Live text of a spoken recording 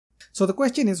So the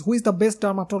question is, who is the best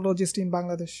dermatologist in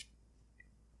Bangladesh?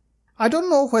 I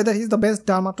don't know whether he's the best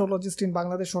dermatologist in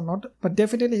Bangladesh or not, but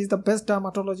definitely he's the best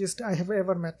dermatologist I have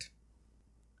ever met.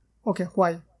 Okay,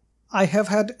 why? I have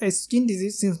had a skin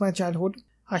disease since my childhood.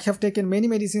 I have taken many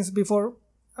medicines before,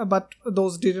 but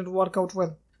those didn't work out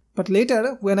well. But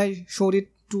later, when I showed it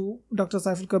to Dr.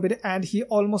 Saiful Kabir, and he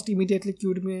almost immediately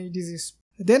cured my disease.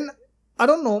 Then, I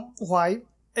don't know why,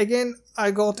 again I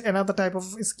got another type of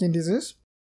skin disease.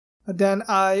 Then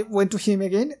I went to him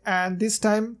again, and this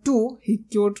time too he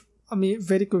cured me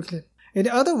very quickly. In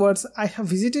other words, I have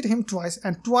visited him twice,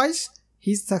 and twice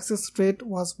his success rate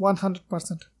was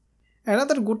 100%.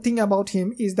 Another good thing about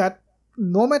him is that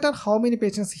no matter how many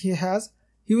patients he has,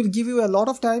 he will give you a lot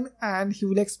of time and he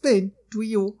will explain to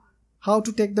you how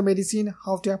to take the medicine,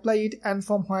 how to apply it, and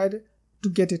from where to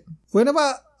get it.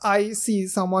 Whenever I see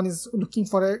someone is looking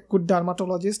for a good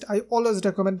dermatologist, I always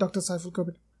recommend Dr. Saiful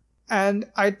Kabir.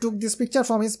 And I took this picture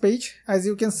from his page. As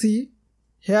you can see,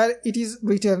 here it is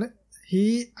written,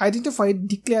 he identified,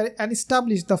 declared and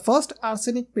established the first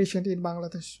arsenic patient in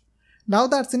Bangladesh. Now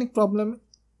the arsenic problem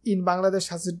in Bangladesh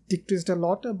has decreased a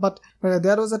lot, but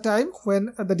there was a time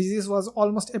when the disease was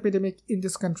almost epidemic in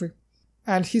this country.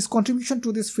 And his contribution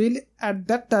to this field at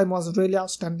that time was really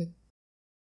outstanding.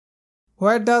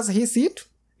 Where does he sit?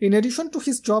 In addition to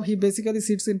his job, he basically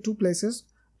sits in two places.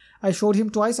 I showed him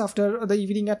twice after the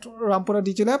evening at Rampura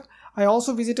DG Lab. I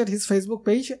also visited his Facebook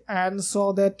page and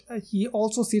saw that he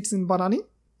also sits in Banani.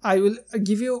 I will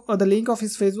give you the link of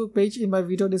his Facebook page in my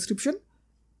video description.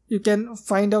 You can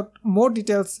find out more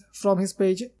details from his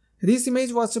page. This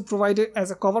image was provided as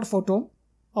a cover photo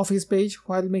of his page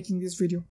while making this video.